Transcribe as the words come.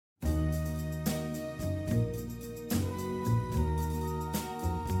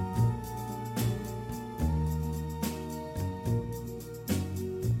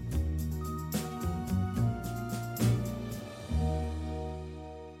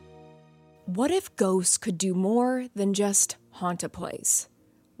What if ghosts could do more than just haunt a place?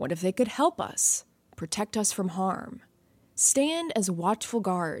 What if they could help us, protect us from harm, stand as watchful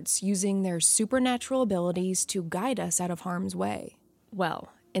guards using their supernatural abilities to guide us out of harm's way?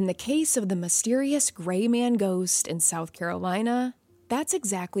 Well, in the case of the mysterious Gray Man ghost in South Carolina, that's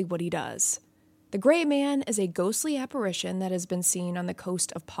exactly what he does. The Gray Man is a ghostly apparition that has been seen on the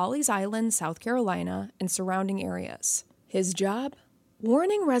coast of Pawleys Island, South Carolina, and surrounding areas. His job?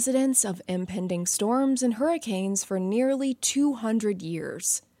 Warning residents of impending storms and hurricanes for nearly 200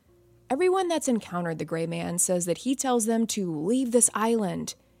 years. Everyone that's encountered the Gray Man says that he tells them to leave this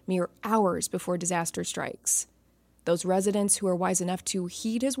island mere hours before disaster strikes. Those residents who are wise enough to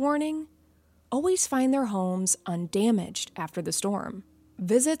heed his warning always find their homes undamaged after the storm.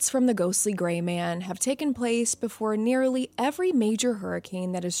 Visits from the ghostly Gray Man have taken place before nearly every major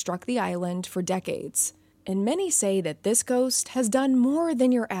hurricane that has struck the island for decades. And many say that this ghost has done more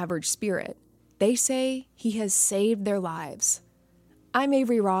than your average spirit. They say he has saved their lives. I'm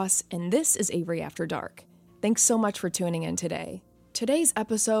Avery Ross, and this is Avery After Dark. Thanks so much for tuning in today. Today's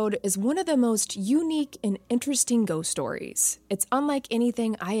episode is one of the most unique and interesting ghost stories. It's unlike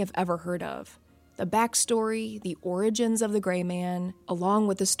anything I have ever heard of. The backstory, the origins of the Gray Man, along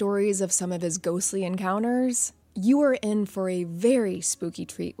with the stories of some of his ghostly encounters, you are in for a very spooky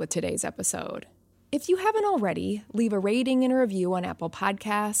treat with today's episode. If you haven't already, leave a rating and a review on Apple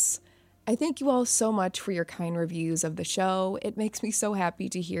Podcasts. I thank you all so much for your kind reviews of the show. It makes me so happy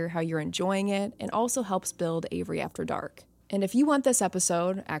to hear how you're enjoying it and also helps build Avery After Dark. And if you want this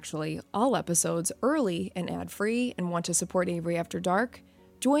episode, actually all episodes, early and ad-free and want to support Avery After Dark,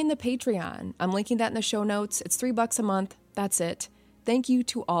 join the Patreon. I'm linking that in the show notes. It's $3 a month. That's it. Thank you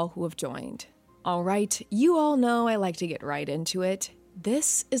to all who have joined. All right, you all know I like to get right into it.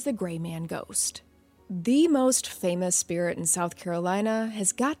 This is the Gray Man ghost. The most famous spirit in South Carolina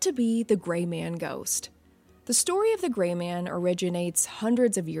has got to be the Gray Man ghost. The story of the Gray Man originates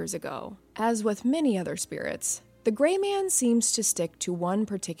hundreds of years ago. As with many other spirits, the Gray Man seems to stick to one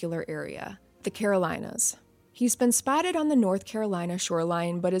particular area, the Carolinas. He's been spotted on the North Carolina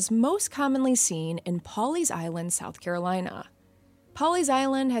shoreline, but is most commonly seen in Pawleys Island, South Carolina. Pawleys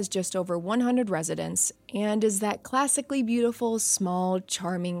Island has just over 100 residents and is that classically beautiful, small,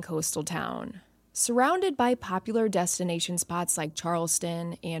 charming coastal town. Surrounded by popular destination spots like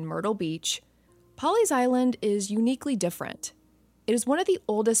Charleston and Myrtle Beach, Pawleys Island is uniquely different. It is one of the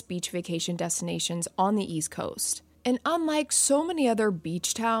oldest beach vacation destinations on the East Coast. And unlike so many other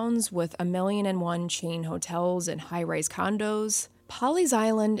beach towns with 1,000,001 chain hotels and high-rise condos, Pawleys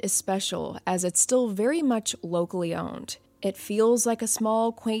Island is special as it's still very much locally owned. It feels like a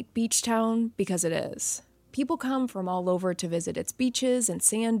small, quaint beach town because it is. People come from all over to visit its beaches and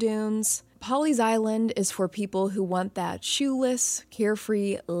sand dunes. Pawleys Island is for people who want that shoeless,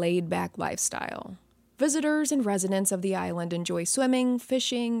 carefree, laid-back lifestyle. Visitors and residents of the island enjoy swimming,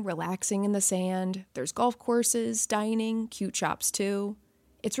 fishing, relaxing in the sand. There's golf courses, dining, cute shops too.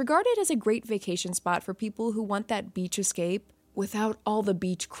 It's regarded as a great vacation spot for people who want that beach escape without all the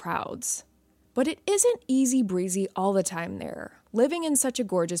beach crowds. But it isn't easy breezy all the time there. Living in such a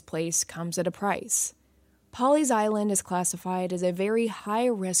gorgeous place comes at a price. Pawleys Island is classified as a very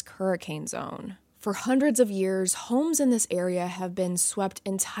high-risk hurricane zone. For hundreds of years, homes in this area have been swept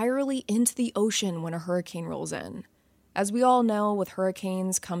entirely into the ocean when a hurricane rolls in. As we all know, with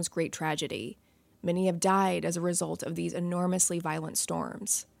hurricanes comes great tragedy. Many have died as a result of these enormously violent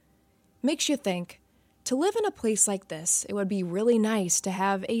storms. Makes you think, to live in a place like this, it would be really nice to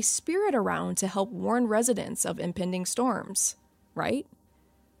have a spirit around to help warn residents of impending storms, right?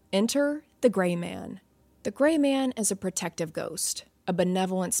 Enter the Gray Man. The Gray Man is a protective ghost, a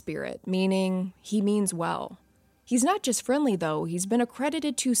benevolent spirit, meaning he means well. He's not just friendly, though. He's been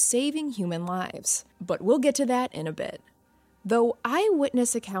accredited to saving human lives. But we'll get to that in a bit. Though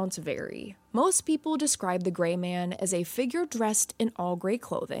eyewitness accounts vary, most people describe the Gray Man as a figure dressed in all gray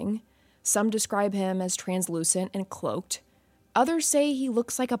clothing. Some describe him as translucent and cloaked. Others say he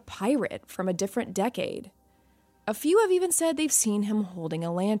looks like a pirate from a different decade. A few have even said they've seen him holding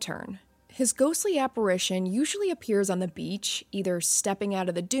a lantern. His ghostly apparition usually appears on the beach, either stepping out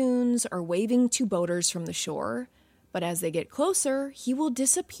of the dunes or waving to boaters from the shore, but as they get closer, he will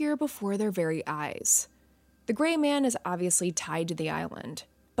disappear before their very eyes. The Gray Man is obviously tied to the island,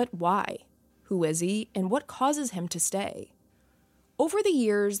 but why? Who is he, and what causes him to stay? Over the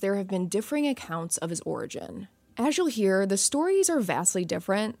years, there have been differing accounts of his origin. As you'll hear, the stories are vastly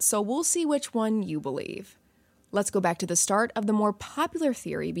different, so we'll see which one you believe. Let's go back to the start of the more popular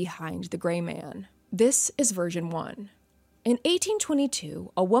theory behind the Gray Man. This is version 1. In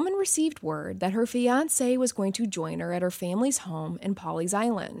 1822, a woman received word that her fiancé was going to join her at her family's home in Pawleys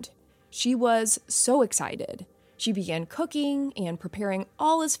Island. She was so excited. She began cooking and preparing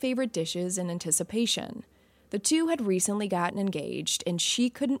all his favorite dishes in anticipation. The two had recently gotten engaged, and she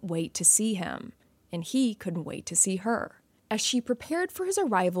couldn't wait to see him, and he couldn't wait to see her. As she prepared for his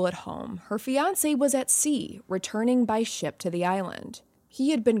arrival at home, her fiancé was at sea, returning by ship to the island.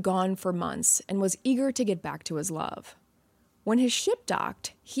 He had been gone for months and was eager to get back to his love. When his ship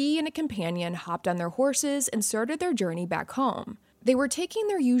docked, he and a companion hopped on their horses and started their journey back home. They were taking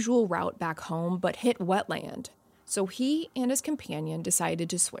their usual route back home but hit wetland, so he and his companion decided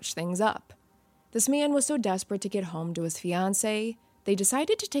to switch things up. This man was so desperate to get home to his fiancée, they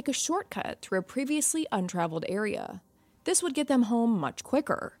decided to take a shortcut through a previously untraveled area. This would get them home much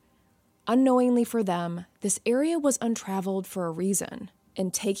quicker. Unknowingly for them, this area was untraveled for a reason,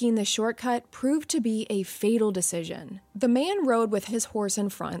 and taking the shortcut proved to be a fatal decision. The man rode with his horse in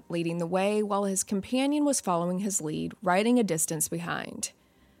front, leading the way, while his companion was following his lead, riding a distance behind.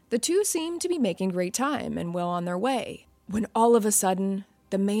 The two seemed to be making great time and well on their way, when all of a sudden,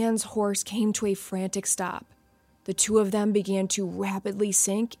 the man's horse came to a frantic stop. The two of them began to rapidly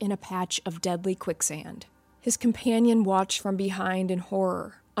sink in a patch of deadly quicksand. His companion watched from behind in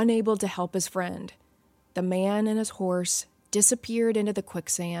horror, unable to help his friend. The man and his horse disappeared into the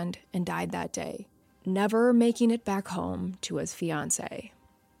quicksand and died that day, never making it back home to his fiancée.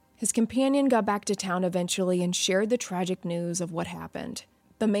 His companion got back to town eventually and shared the tragic news of what happened.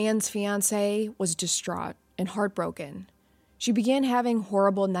 The man's fiancée was distraught and heartbroken. She began having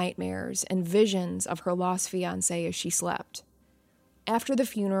horrible nightmares and visions of her lost fiancé as she slept. After the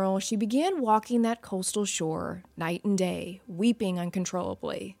funeral, she began walking that coastal shore night and day, weeping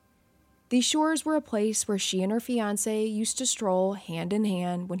uncontrollably. These shores were a place where she and her fiancé used to stroll hand in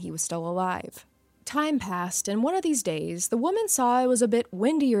hand when he was still alive. Time passed, and one of these days, the woman saw it was a bit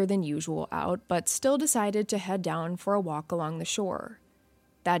windier than usual out, but still decided to head down for a walk along the shore.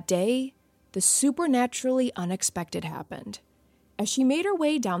 That day, the supernaturally unexpected happened. As she made her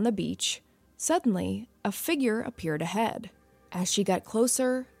way down the beach, suddenly a figure appeared ahead. As she got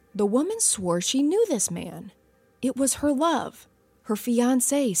closer, the woman swore she knew this man. It was her love, her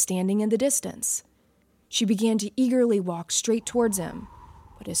fiancé standing in the distance. She began to eagerly walk straight towards him,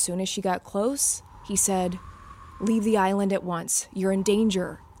 but as soon as she got close, he said, "Leave the island at once. You're in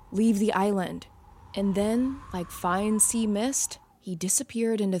danger. Leave the island." And then, like fine sea mist, he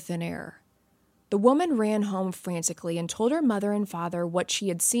disappeared into thin air. The woman ran home frantically and told her mother and father what she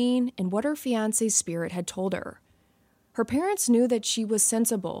had seen and what her fiancé's spirit had told her. Her parents knew that she was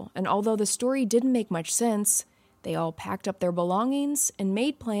sensible, and although the story didn't make much sense, they all packed up their belongings and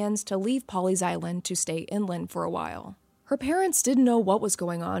made plans to leave Pawleys Island to stay inland for a while. Her parents didn't know what was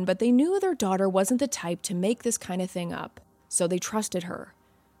going on, but they knew their daughter wasn't the type to make this kind of thing up, so they trusted her.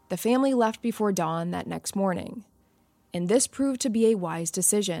 The family left before dawn that next morning. And this proved to be a wise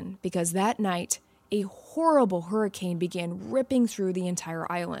decision, because that night, a horrible hurricane began ripping through the entire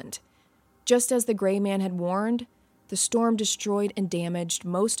island. Just as the gray man had warned, the storm destroyed and damaged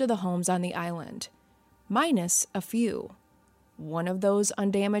most of the homes on the island, minus a few. One of those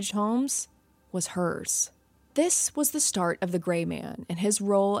undamaged homes was hers. This was the start of the gray man and his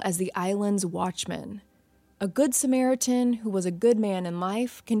role as the island's watchman, a good Samaritan who was a good man in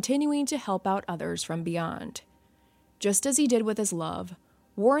life, continuing to help out others from beyond. Just as he did with his love,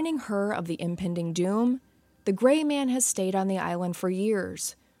 warning her of the impending doom, the gray man has stayed on the island for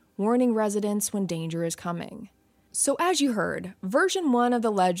years, warning residents when danger is coming. So as you heard, version 1 of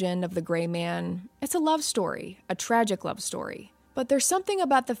the legend of the gray man, it's a love story, a tragic love story. But there's something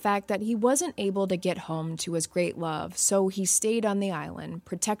about the fact that he wasn't able to get home to his great love, so he stayed on the island,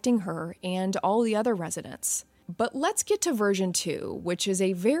 protecting her and all the other residents. But let's get to version 2, which is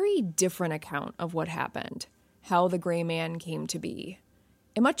a very different account of what happened, how the gray man came to be.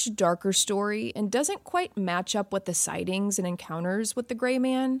 A much darker story and doesn't quite match up with the sightings and encounters with the gray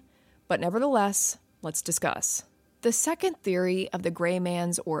man, but nevertheless, let's discuss. The second theory of the gray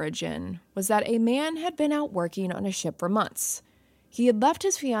man's origin was that a man had been out working on a ship for months. He had left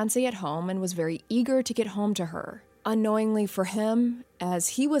his fiancée at home and was very eager to get home to her. Unknowingly for him, as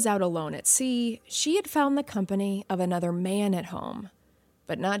he was out alone at sea, she had found the company of another man at home.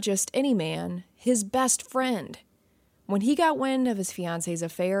 But not just any man, his best friend. When he got wind of his fiancée's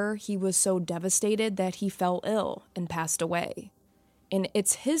affair, he was so devastated that he fell ill and passed away. And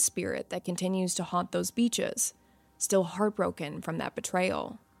it's his spirit that continues to haunt those beaches, still heartbroken from that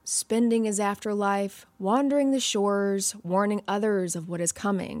betrayal, spending his afterlife, wandering the shores, warning others of what is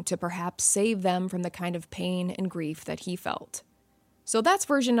coming to perhaps save them from the kind of pain and grief that he felt. So that's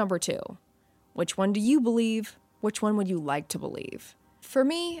version number 2. Which one do you believe? Which one would you like to believe? For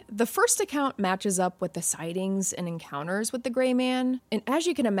me, the first account matches up with the sightings and encounters with the gray man, and as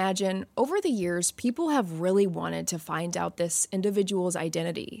you can imagine, over the years, people have really wanted to find out this individual's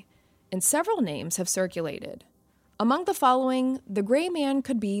identity, and several names have circulated. Among the following, the gray man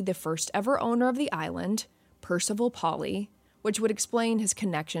could be the first ever owner of the island, Percival Pawley, which would explain his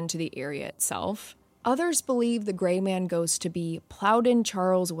connection to the area itself. Others believe the gray man ghost to be Plowden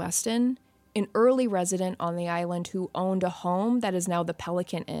Charles Weston, an early resident on the island who owned a home that is now the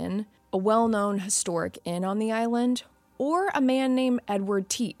Pelican Inn, a well-known historic inn on the island, or a man named Edward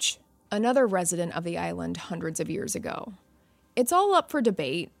Teach, another resident of the island hundreds of years ago. It's all up for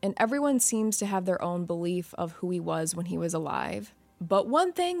debate, and everyone seems to have their own belief of who he was when he was alive. But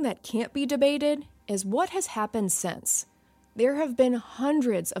one thing that can't be debated is what has happened since. There have been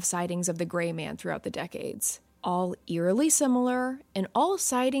hundreds of sightings of the gray man throughout the decades, all eerily similar, and all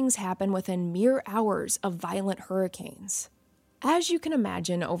sightings happen within mere hours of violent hurricanes. As you can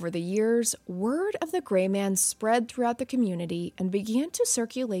imagine, over the years, word of the gray man spread throughout the community and began to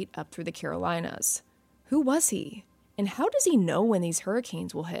circulate up through the Carolinas. Who was he? And how does he know when these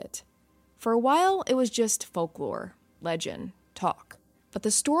hurricanes will hit? For a while, it was just folklore, legend, talk. But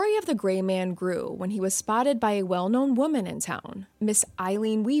the story of the gray man grew when he was spotted by a well-known woman in town, Miss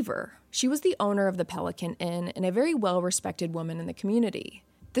Eileen Weaver. She was the owner of the Pelican Inn and a very well-respected woman in the community.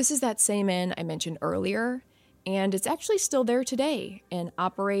 This is that same inn I mentioned earlier, and it's actually still there today and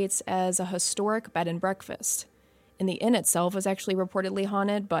operates as a historic bed and breakfast. And the inn itself is actually reportedly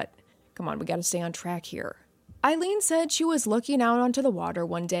haunted, but come on, we gotta stay on track here. Eileen said she was looking out onto the water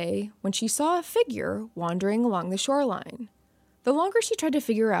one day when she saw a figure wandering along the shoreline. The longer she tried to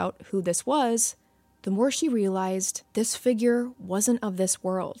figure out who this was, the more she realized this figure wasn't of this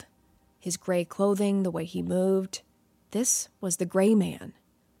world. His gray clothing, the way he moved, this was the gray man.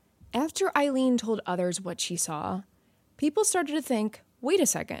 After Eileen told others what she saw, people started to think, wait a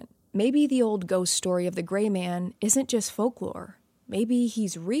second, maybe the old ghost story of the gray man isn't just folklore. Maybe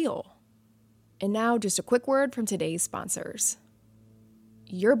he's real. And now just a quick word from today's sponsors.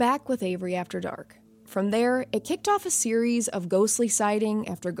 You're back with Avery After Dark. From there, it kicked off a series of ghostly sighting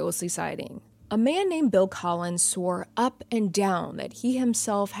after ghostly sighting. A man named Bill Collins swore up and down that he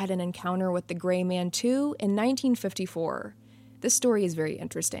himself had an encounter with the gray man too in 1954. This story is very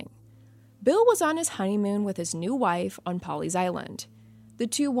interesting. Bill was on his honeymoon with his new wife on Pawleys Island. The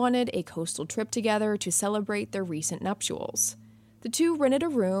two wanted a coastal trip together to celebrate their recent nuptials. The two rented a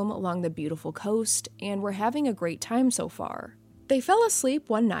room along the beautiful coast and were having a great time so far. They fell asleep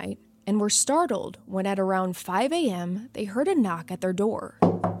one night and were startled when at around 5 a.m. they heard a knock at their door.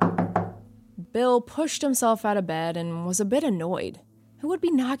 Bill pushed himself out of bed and was a bit annoyed. Who would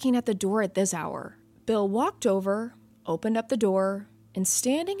be knocking at the door at this hour? Bill walked over, opened up the door, and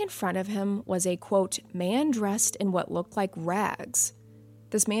standing in front of him was a, quote, man dressed in what looked like rags.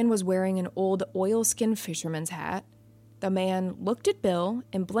 This man was wearing an old oilskin fisherman's hat. The man looked at Bill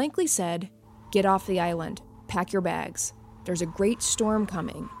and blankly said, "Get off the island. Pack your bags. There's a great storm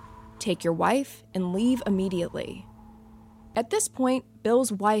coming. Take your wife and leave immediately." At this point,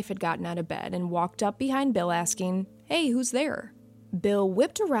 Bill's wife had gotten out of bed and walked up behind Bill asking, "Hey, who's there?" Bill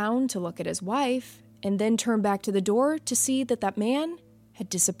whipped around to look at his wife and then turned back to the door to see that man had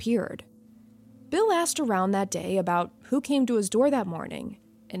disappeared. Bill asked around that day about who came to his door that morning,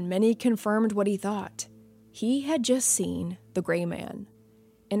 and many confirmed what he thought. He had just seen the gray man.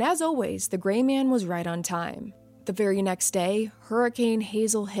 And as always, the gray man was right on time. The very next day, Hurricane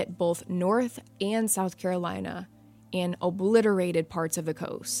Hazel hit both North and South Carolina and obliterated parts of the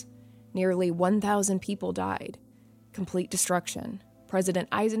coast. Nearly 1,000 people died. Complete destruction. President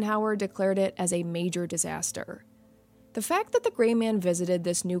Eisenhower declared it as a major disaster. The fact that the gray man visited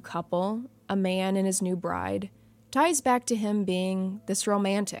this new couple, a man and his new bride, ties back to him being this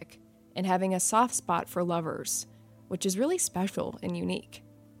romantic and having a soft spot for lovers, which is really special and unique.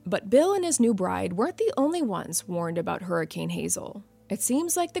 But Bill and his new bride weren't the only ones warned about Hurricane Hazel. It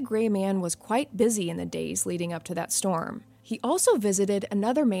seems like the gray man was quite busy in the days leading up to that storm. He also visited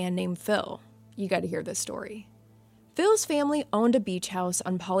another man named Phil. You gotta hear this story. Phil's family owned a beach house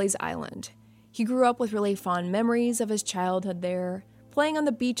on Pawleys Island. He grew up with really fond memories of his childhood there, playing on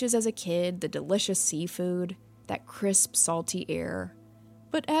the beaches as a kid, the delicious seafood, that crisp, salty air.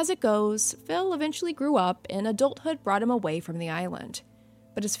 But as it goes, Phil eventually grew up and adulthood brought him away from the island.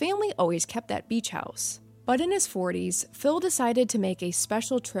 But his family always kept that beach house. But in his 40s, Phil decided to make a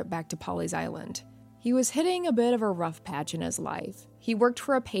special trip back to Pawleys Island. He was hitting a bit of a rough patch in his life. He worked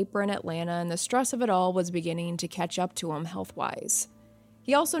for a paper in Atlanta, and the stress of it all was beginning to catch up to him health-wise.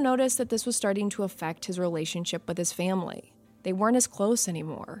 He also noticed that this was starting to affect his relationship with his family. They weren't as close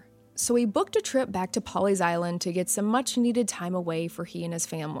anymore. So he booked a trip back to Pawleys Island to get some much-needed time away for he and his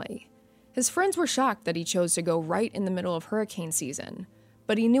family. His friends were shocked that he chose to go right in the middle of hurricane season,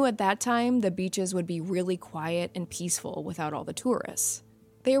 but he knew at that time the beaches would be really quiet and peaceful without all the tourists.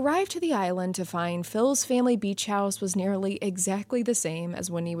 They arrived to the island to find Phil's family beach house was nearly exactly the same as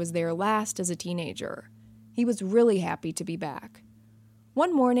when he was there last as a teenager. He was really happy to be back.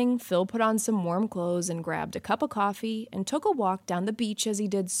 One morning, Phil put on some warm clothes and grabbed a cup of coffee and took a walk down the beach as he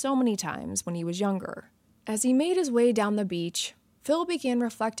did so many times when he was younger. As he made his way down the beach, Phil began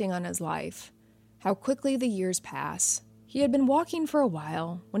reflecting on his life, how quickly the years pass. He had been walking for a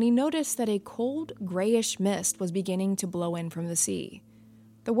while when he noticed that a cold, grayish mist was beginning to blow in from the sea.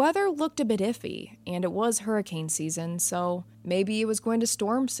 The weather looked a bit iffy, and it was hurricane season, so maybe it was going to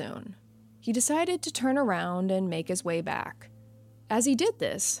storm soon. He decided to turn around and make his way back. As he did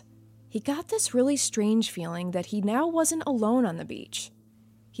this, he got this really strange feeling that he now wasn't alone on the beach.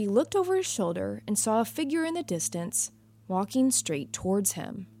 He looked over his shoulder and saw a figure in the distance, walking straight towards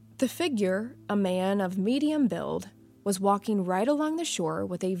him. The figure, a man of medium build, was walking right along the shore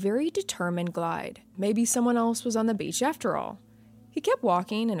with a very determined glide. Maybe someone else was on the beach after all. He kept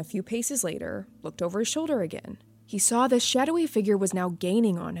walking, and a few paces later, looked over his shoulder again. He saw the shadowy figure was now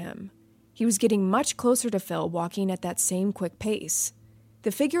gaining on him. He was getting much closer to Phil, walking at that same quick pace.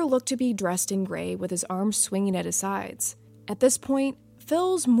 The figure looked to be dressed in gray with his arms swinging at his sides. At this point,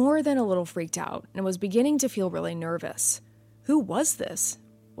 Phil's more than a little freaked out and was beginning to feel really nervous. Who was this?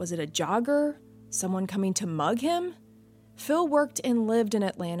 Was it a jogger? Someone coming to mug him? Phil worked and lived in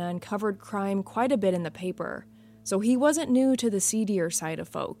Atlanta and covered crime quite a bit in the paper, so he wasn't new to the seedier side of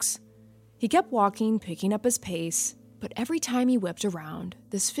folks. He kept walking, picking up his pace, but every time he whipped around,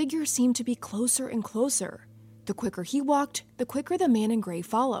 this figure seemed to be closer and closer. The quicker he walked, the quicker the man in gray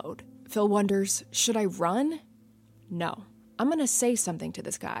followed. Phil wonders, should I run? No, I'm going to say something to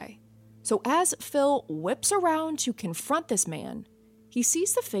this guy. So as Phil whips around to confront this man, he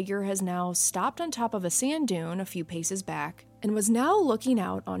sees the figure has now stopped on top of a sand dune a few paces back and was now looking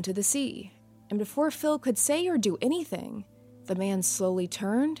out onto the sea. And before Phil could say or do anything, the man slowly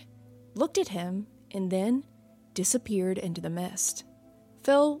turned, looked at him, and then disappeared into the mist.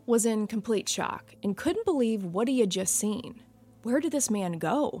 Phil was in complete shock and couldn't believe what he had just seen. Where did this man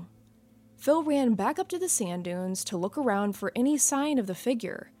go? Phil ran back up to the sand dunes to look around for any sign of the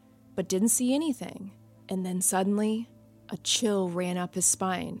figure, but didn't see anything. And then suddenly, a chill ran up his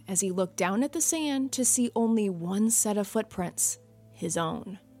spine as he looked down at the sand to see only one set of footprints, his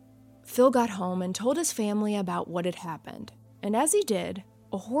own. Phil got home and told his family about what had happened, and as he did,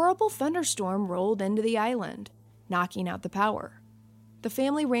 a horrible thunderstorm rolled into the island, knocking out the power. The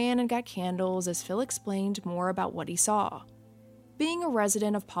family ran and got candles as Phil explained more about what he saw. Being a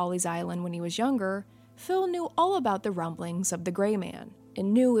resident of Pawleys Island when he was younger, Phil knew all about the rumblings of the Gray Man,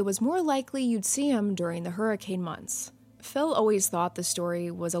 and knew it was more likely you'd see him during the hurricane months. Phil always thought the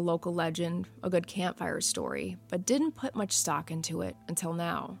story was a local legend, a good campfire story, but didn't put much stock into it until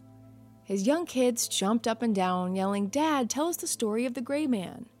now. His young kids jumped up and down, yelling, "Dad, tell us the story of the Gray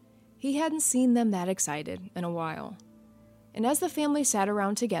Man." He hadn't seen them that excited in a while. And as the family sat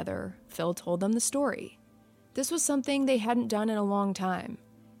around together, Phil told them the story. This was something they hadn't done in a long time,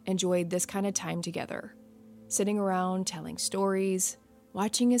 enjoyed this kind of time together, sitting around telling stories,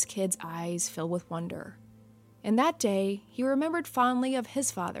 watching his kids' eyes fill with wonder. And that day, he remembered fondly of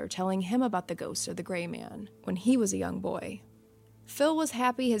his father telling him about the ghost of the Gray Man when he was a young boy. Phil was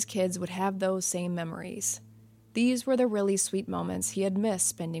happy his kids would have those same memories. These were the really sweet moments he had missed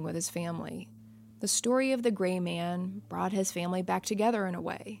spending with his family. The story of the Gray Man brought his family back together in a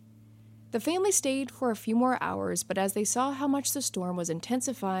way. The family stayed for a few more hours, but as they saw how much the storm was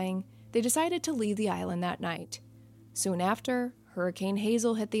intensifying, they decided to leave the island that night. Soon after, Hurricane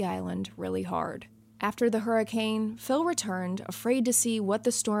Hazel hit the island really hard. After the hurricane, Phil returned, afraid to see what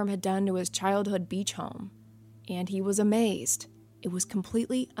the storm had done to his childhood beach home. And he was amazed. It was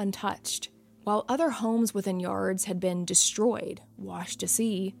completely untouched. While other homes within yards had been destroyed, washed to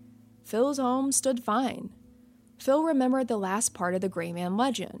sea, Phil's home stood fine. Phil remembered the last part of the Gray Man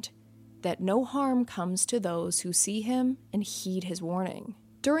legend, that no harm comes to those who see him and heed his warning.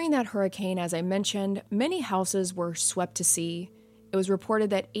 During that hurricane, as I mentioned, many houses were swept to sea. It was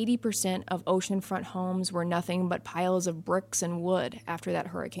reported that 80% of oceanfront homes were nothing but piles of bricks and wood after that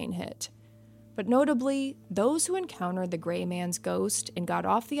hurricane hit. But notably, those who encountered the Gray Man's ghost and got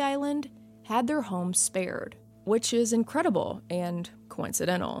off the island had their homes spared, which is incredible and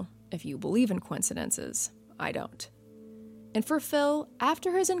coincidental, if you believe in coincidences. I don't. And for Phil,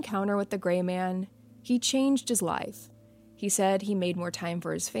 after his encounter with the Gray Man, he changed his life. He said he made more time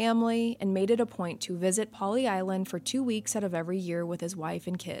for his family and made it a point to visit Pawley Island for 2 weeks out of every year with his wife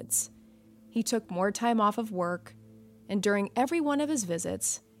and kids. He took more time off of work, and during every one of his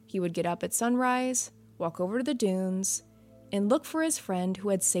visits, he would get up at sunrise, walk over to the dunes, and look for his friend who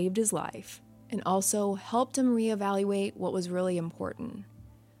had saved his life, and also helped him reevaluate what was really important.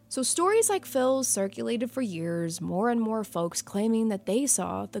 So stories like Phil's circulated for years, more and more folks claiming that they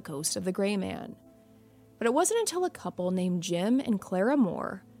saw the ghost of the Gray Man. But it wasn't until a couple named Jim and Clara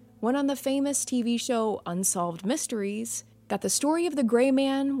Moore went on the famous TV show Unsolved Mysteries that the story of the Gray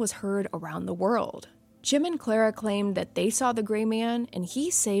Man was heard around the world. Jim and Clara claimed that they saw the Gray Man and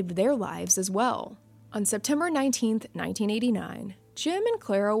he saved their lives as well. On September 19th, 1989, Jim and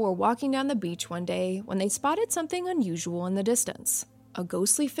Clara were walking down the beach one day when they spotted something unusual in the distance. A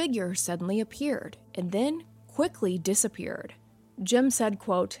ghostly figure suddenly appeared and then quickly disappeared. Jim said,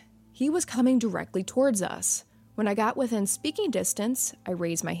 quote, "He was coming directly towards us. When I got within speaking distance, I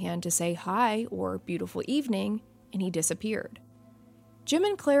raised my hand to say hi or beautiful evening, and he disappeared." Jim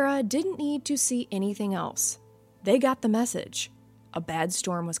and Clara didn't need to see anything else. They got the message. A bad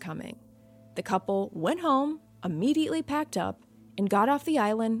storm was coming. The couple went home, immediately packed up, and got off the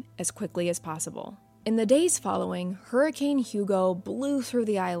island as quickly as possible. In the days following, Hurricane Hugo blew through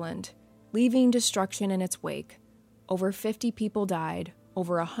the island, leaving destruction in its wake. Over 50 people died.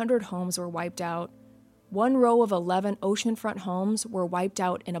 Over 100 homes were wiped out. One row of 11 oceanfront homes were wiped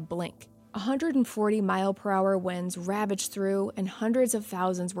out in a blink. 140-mile-per-hour winds ravaged through, and hundreds of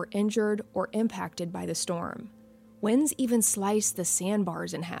thousands were injured or impacted by the storm. Winds even sliced the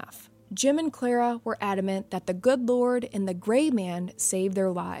sandbars in half. Jim and Clara were adamant that the good Lord and the Gray Man saved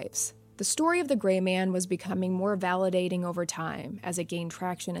their lives. The story of the Gray Man was becoming more validating over time as it gained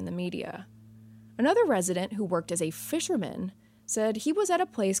traction in the media. Another resident who worked as a fisherman said he was at a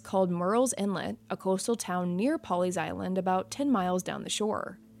place called Murrell's Inlet, a coastal town near Pawleys Island about 10 miles down the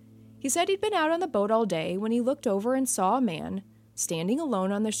shore. He said he'd been out on the boat all day when he looked over and saw a man standing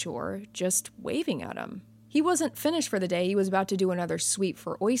alone on the shore, just waving at him. He wasn't finished for the day, he was about to do another sweep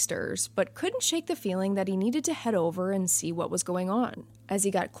for oysters, but couldn't shake the feeling that he needed to head over and see what was going on. As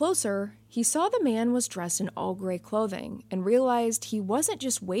he got closer, he saw the man was dressed in all gray clothing and realized he wasn't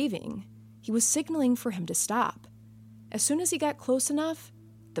just waving, he was signaling for him to stop. As soon as he got close enough,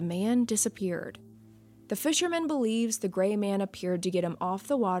 the man disappeared. The fisherman believes the Gray Man appeared to get him off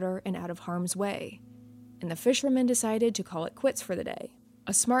the water and out of harm's way, and the fisherman decided to call it quits for the day.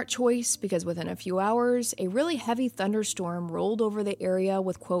 A smart choice because within a few hours, a really heavy thunderstorm rolled over the area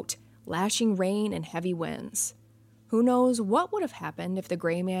with, quote, lashing rain and heavy winds. Who knows what would have happened if the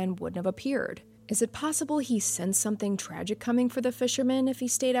Gray Man wouldn't have appeared? Is it possible he sensed something tragic coming for the fisherman if he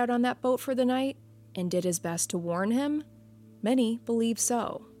stayed out on that boat for the night and did his best to warn him? Many believe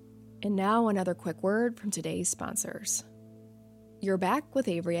so. And now another quick word from today's sponsors. You're back with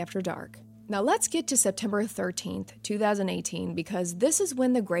Avery After Dark. Now let's get to September 13th, 2018, because this is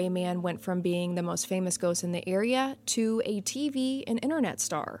when the Gray Man went from being the most famous ghost in the area to a TV and internet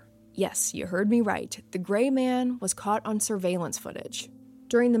star. Yes, you heard me right. The Gray Man was caught on surveillance footage.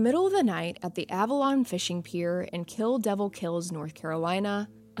 During the middle of the night at the Avalon Fishing Pier in Kill Devil Kills, North Carolina,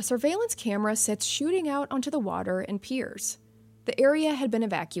 a surveillance camera sits shooting out onto the water and piers. The area had been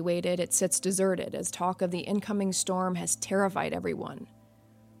evacuated. It sits deserted as talk of the incoming storm has terrified everyone.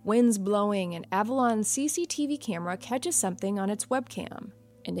 Winds blowing, and Avalon's CCTV camera catches something on its webcam.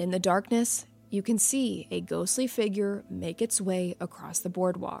 And in the darkness, you can see a ghostly figure make its way across the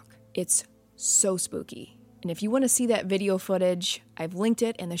boardwalk. It's so spooky. And if you want to see that video footage, I've linked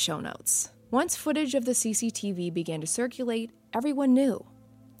it in the show notes. Once footage of the CCTV began to circulate, everyone knew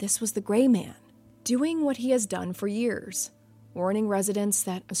this was the Gray Man, doing what he has done for years, warning residents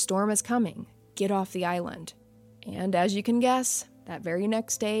that a storm is coming, get off the island. And as you can guess, that very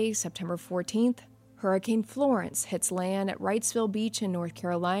next day, September 14th, Hurricane Florence hits land at Wrightsville Beach in North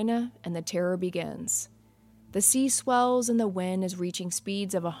Carolina, and the terror begins. The sea swells and the wind is reaching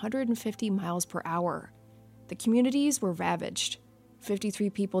speeds of 150 miles per hour. The communities were ravaged. 53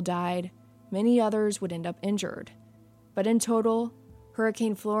 people died. Many others would end up injured. But in total,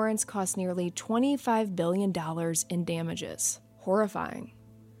 Hurricane Florence cost nearly $25 billion in damages. Horrifying.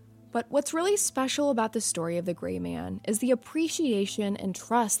 But what's really special about the story of the Gray Man is the appreciation and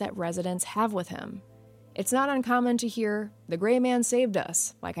trust that residents have with him. It's not uncommon to hear, "The Gray Man saved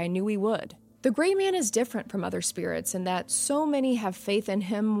us," like I knew he would. The Gray Man is different from other spirits in that so many have faith in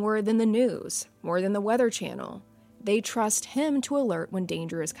him more than the news, more than the Weather Channel. They trust him to alert when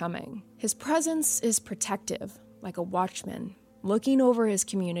danger is coming. His presence is protective, like a watchman, looking over his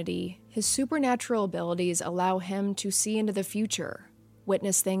community. His supernatural abilities allow him to see into the future,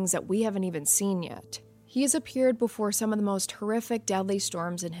 witness things that we haven't even seen yet. He has appeared before some of the most horrific, deadly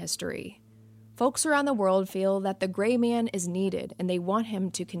storms in history. Folks around the world feel that the gray man is needed and they want him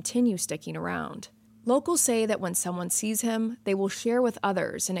to continue sticking around. Locals say that when someone sees him, they will share with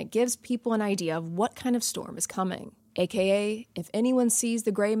others, and it gives people an idea of what kind of storm is coming. AKA, if anyone sees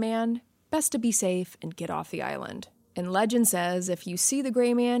the gray man, best to be safe and get off the island. And legend says if you see the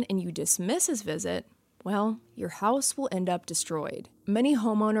gray man and you dismiss his visit, well, your house will end up destroyed. Many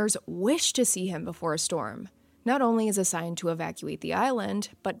homeowners wish to see him before a storm, not only as a sign to evacuate the island,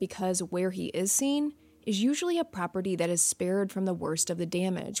 but because where he is seen is usually a property that is spared from the worst of the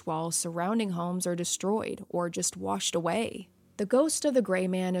damage while surrounding homes are destroyed or just washed away. The ghost of the gray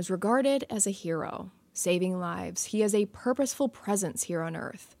man is regarded as a hero, saving lives. He is a purposeful presence here on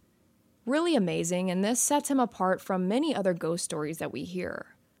Earth. Really amazing, and this sets him apart from many other ghost stories that we hear.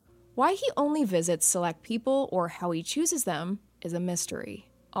 Why he only visits select people or how he chooses them is a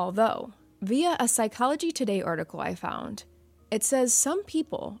mystery. Although, via a Psychology Today article I found, it says some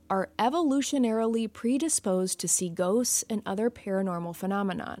people are evolutionarily predisposed to see ghosts and other paranormal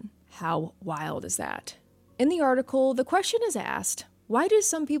phenomenon. How wild is that? In the article, the question is asked, why do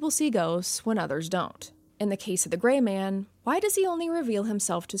some people see ghosts when others don't? In the case of the gray man, why does he only reveal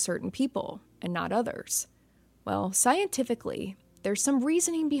himself to certain people and not others? Well, scientifically, there's some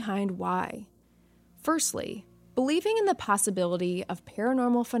reasoning behind why. Firstly, believing in the possibility of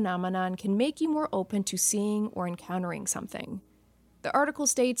paranormal phenomenon can make you more open to seeing or encountering something. The article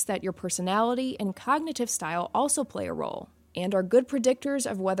states that your personality and cognitive style also play a role and are good predictors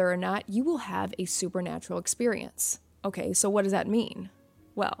of whether or not you will have a supernatural experience. Okay, so what does that mean?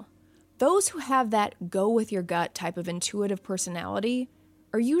 Well, those who have that go-with-your-gut type of intuitive personality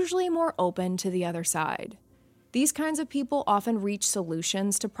are usually more open to the other side. These kinds of people often reach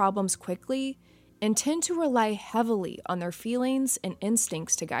solutions to problems quickly and tend to rely heavily on their feelings and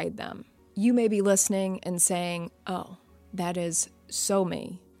instincts to guide them. You may be listening and saying, oh, that is so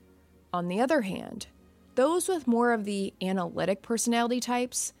me. On the other hand, those with more of the analytic personality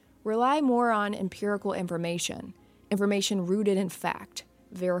types rely more on empirical information rooted in fact,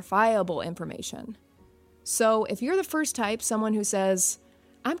 verifiable information. So if you're the first type, someone who says,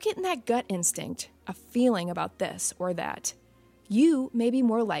 I'm getting that gut instinct, a feeling about this or that, you may be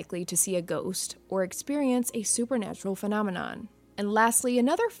more likely to see a ghost or experience a supernatural phenomenon. And lastly,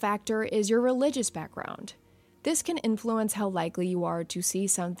 another factor is your religious background. This can influence how likely you are to see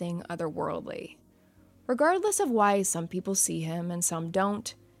something otherworldly. Regardless of why some people see him and some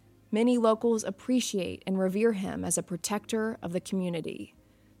don't, many locals appreciate and revere him as a protector of the community.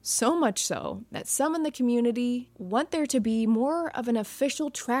 So much so that some in the community want there to be more of an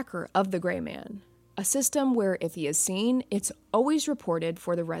official tracker of the gray man. A system where if he is seen, it's always reported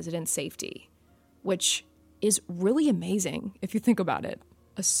for the residents' safety, which is really amazing if you think about it.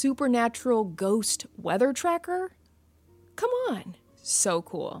 A supernatural ghost weather tracker? Come on, so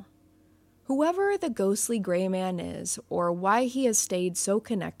cool. Whoever the ghostly gray man is, or why he has stayed so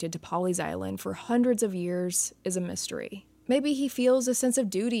connected to Pawleys Island for hundreds of years, is a mystery. Maybe he feels a sense of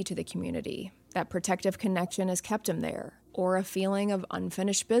duty to the community, that protective connection has kept him there, or a feeling of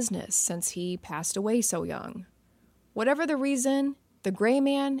unfinished business since he passed away so young. Whatever the reason, the gray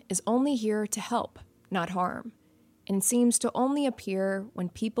man is only here to help, not harm, and seems to only appear when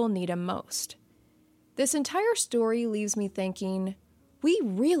people need him most. This entire story leaves me thinking, we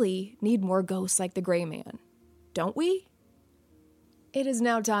really need more ghosts like the gray man, don't we? It is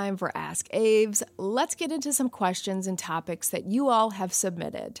now time for Ask Aves. Let's get into some questions and topics that you all have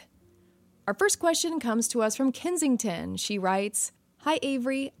submitted. Our first question comes to us from Kensington. She writes, Hi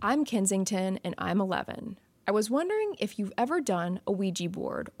Avery, I'm Kensington and I'm 11. I was wondering if you've ever done a Ouija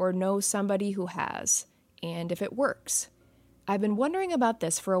board or know somebody who has, and if it works. I've been wondering about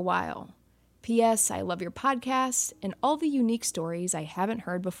this for a while. P.S. I love your podcast and all the unique stories I haven't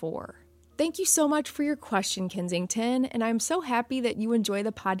heard before. Thank you so much for your question, Kensington, and I'm so happy that you enjoy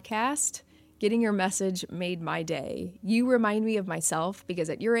the podcast. Getting your message made my day. You remind me of myself because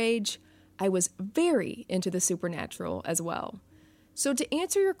at your age, I was very into the supernatural as well. So to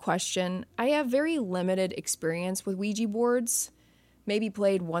answer your question, I have very limited experience with Ouija boards. Maybe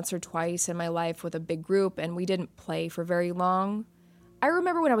played once or twice in my life with a big group, and we didn't play for very long. I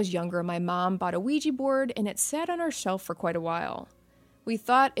remember when I was younger, my mom bought a Ouija board, and it sat on our shelf for quite a while. We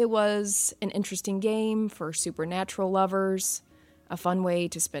thought it was an interesting game for supernatural lovers, a fun way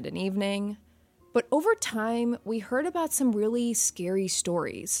to spend an evening. But over time, we heard about some really scary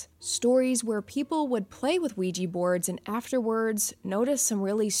stories. Stories where people would play with Ouija boards and afterwards notice some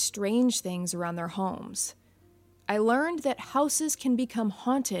really strange things around their homes. I learned that houses can become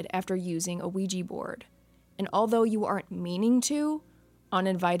haunted after using a Ouija board. And although you aren't meaning to,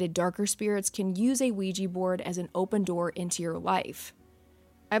 uninvited darker spirits can use a Ouija board as an open door into your life.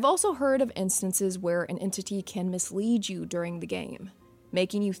 I've also heard of instances where an entity can mislead you during the game,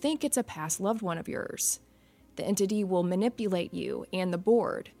 making you think it's a past loved one of yours. The entity will manipulate you and the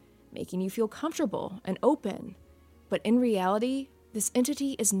board, making you feel comfortable and open. But in reality, this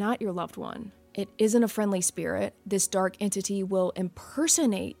entity is not your loved one. It isn't a friendly spirit. This dark entity will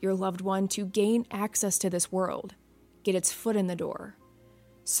impersonate your loved one to gain access to this world, get its foot in the door.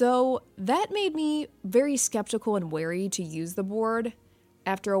 So that made me very skeptical and wary to use the board.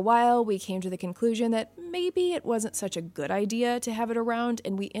 After a while, we came to the conclusion that maybe it wasn't such a good idea to have it around,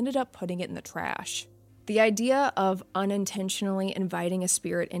 and we ended up putting it in the trash. The idea of unintentionally inviting a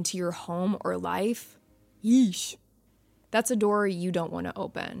spirit into your home or life, yeesh. That's a door you don't want to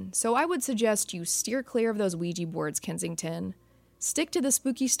open. So I would suggest you steer clear of those Ouija boards, Kensington. Stick to the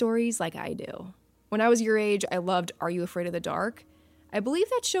spooky stories like I do. When I was your age, I loved Are You Afraid of the Dark? I believe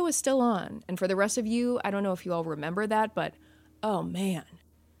that show is still on. And for the rest of you, I don't know if you all remember that, but oh man,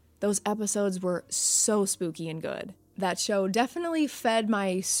 those episodes were so spooky and good. That show definitely fed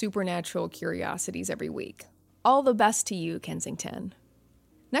my supernatural curiosities every week. All the best to you, Kensington.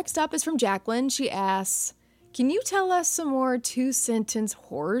 Next up is from Jacqueline. She asks, can you tell us some more 2-sentence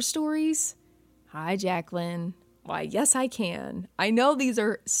horror stories? Hi, Jacqueline. Why, yes, I can. I know these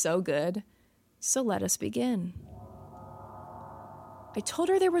are so good. So let us begin. I told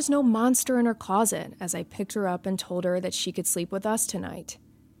her there was no monster in her closet as I picked her up and told her that she could sleep with us tonight.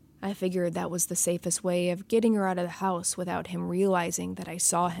 I figured that was the safest way of getting her out of the house without him realizing that I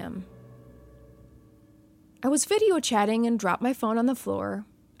saw him. I was video chatting and dropped my phone on the floor.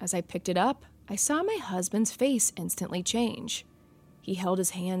 As I picked it up, I saw my husband's face instantly change. He held his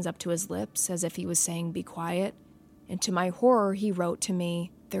hands up to his lips as if he was saying, "Be quiet," and to my horror, he wrote to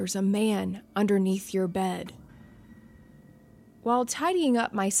me, "There's a man underneath your bed." While tidying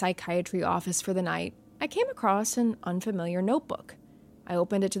up my psychiatry office for the night, I came across an unfamiliar notebook. I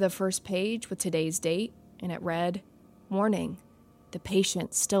opened it to the first page with today's date, and it read, "Warning, the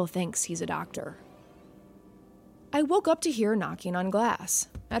patient still thinks he's a doctor." I woke up to hear knocking on glass.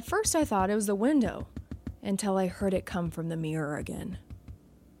 At first I thought it was the window, until I heard it come from the mirror again.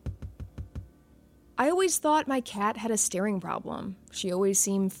 I always thought my cat had a staring problem. She always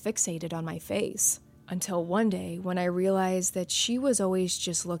seemed fixated on my face, until one day when I realized that she was always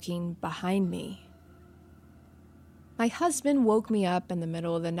just looking behind me. My husband woke me up in the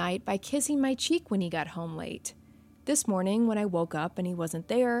middle of the night by kissing my cheek when he got home late. This morning, when I woke up and he wasn't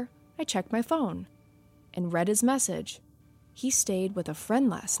there, I checked my phone and read his message. He stayed with a friend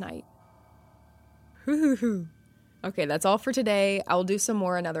last night. Okay, that's all for today. I'll do some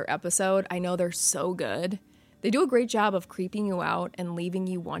more another episode. I know they're so good. They do a great job of creeping you out and leaving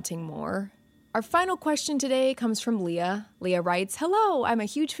you wanting more. Our final question today comes from Leah. Leah writes, "Hello, I'm a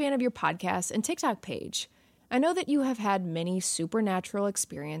huge fan of your podcast and TikTok page. I know that you have had many supernatural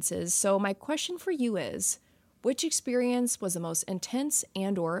experiences, so my question for you is, which experience was the most intense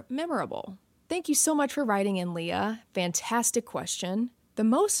and or memorable?" Thank you so much for writing in, Leah. Fantastic question. The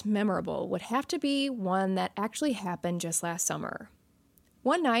most memorable would have to be one that actually happened just last summer.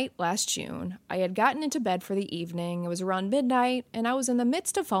 One night last June, I had gotten into bed for the evening. It was around midnight, and I was in the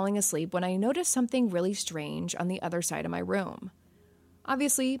midst of falling asleep when I noticed something really strange on the other side of my room.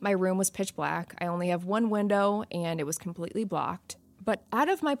 Obviously, my room was pitch black. I only have one window, and it was completely blocked. But out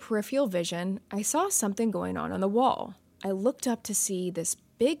of my peripheral vision, I saw something going on the wall. I looked up to see this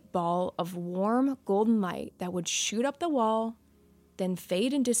big ball of warm golden light that would shoot up the wall, then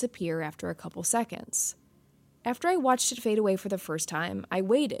fade and disappear after a couple seconds. After I watched it fade away for the first time, I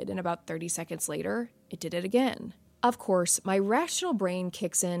waited, and about 30 seconds later, it did it again. Of course, my rational brain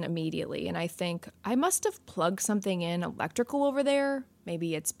kicks in immediately, and I think, I must have plugged something in electrical over there.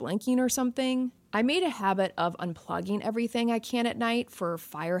 Maybe it's blinking or something. I made a habit of unplugging everything I can at night for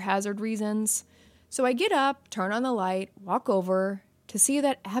fire hazard reasons. So I get up, turn on the light, walk over, to see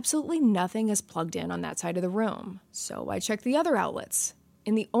that absolutely nothing is plugged in on that side of the room. So I checked the other outlets,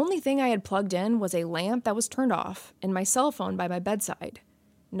 and the only thing I had plugged in was a lamp that was turned off and my cell phone by my bedside.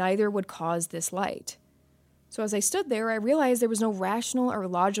 Neither would cause this light. So as I stood there, I realized there was no rational or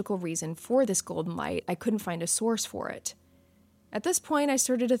logical reason for this golden light. I couldn't find a source for it. At this point, I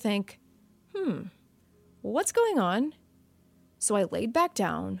started to think, what's going on? So I laid back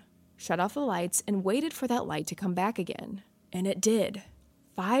down, shut off the lights, and waited for that light to come back again. And it did.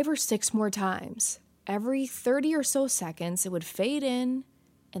 5 or 6 more times. Every 30 or so seconds, it would fade in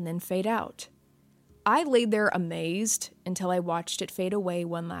and then fade out. I laid there amazed until I watched it fade away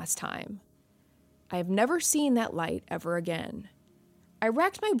one last time. I have never seen that light ever again. I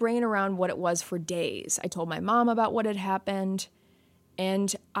racked my brain around what it was for days. I told my mom about what had happened,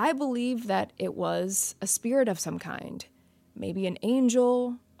 And I believe that it was a spirit of some kind. Maybe an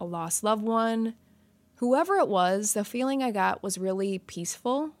angel, a lost loved one. Whoever it was, the feeling I got was really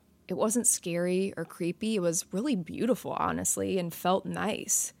peaceful. It wasn't scary or creepy. It was really beautiful, honestly, and felt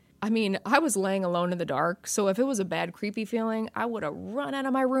nice. I mean, I was laying alone in the dark, so if it was a bad, creepy feeling, I would have run out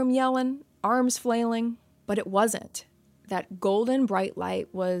of my room yelling, arms flailing, but it wasn't. That golden bright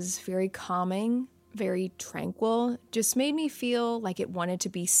light was very calming, very tranquil, just made me feel like it wanted to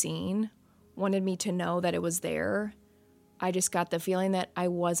be seen, wanted me to know that it was there. I just got the feeling that I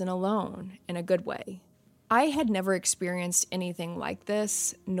wasn't alone in a good way. I had never experienced anything like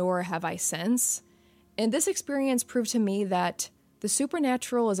this, nor have I since, and this experience proved to me that the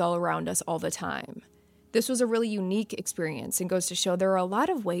supernatural is all around us all the time. This was a really unique experience and goes to show there are a lot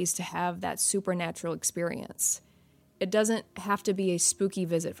of ways to have that supernatural experience. It doesn't have to be a spooky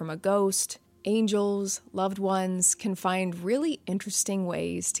visit from a ghost. Angels, loved ones can find really interesting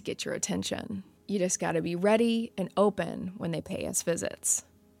ways to get your attention. You just gotta be ready and open when they pay us visits.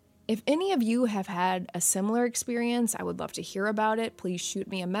 If any of you have had a similar experience, I would love to hear about it. Please shoot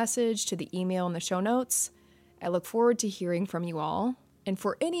me a message to the email in the show notes. I look forward to hearing from you all. And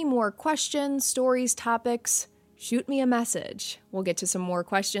for any more questions, stories, topics, shoot me a message. We'll get to some more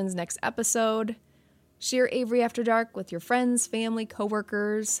questions next episode. Share Avery After Dark with your friends, family,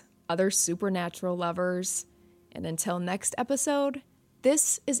 coworkers, other supernatural lovers. And until next episode,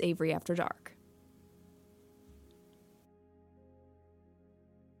 this is Avery After Dark.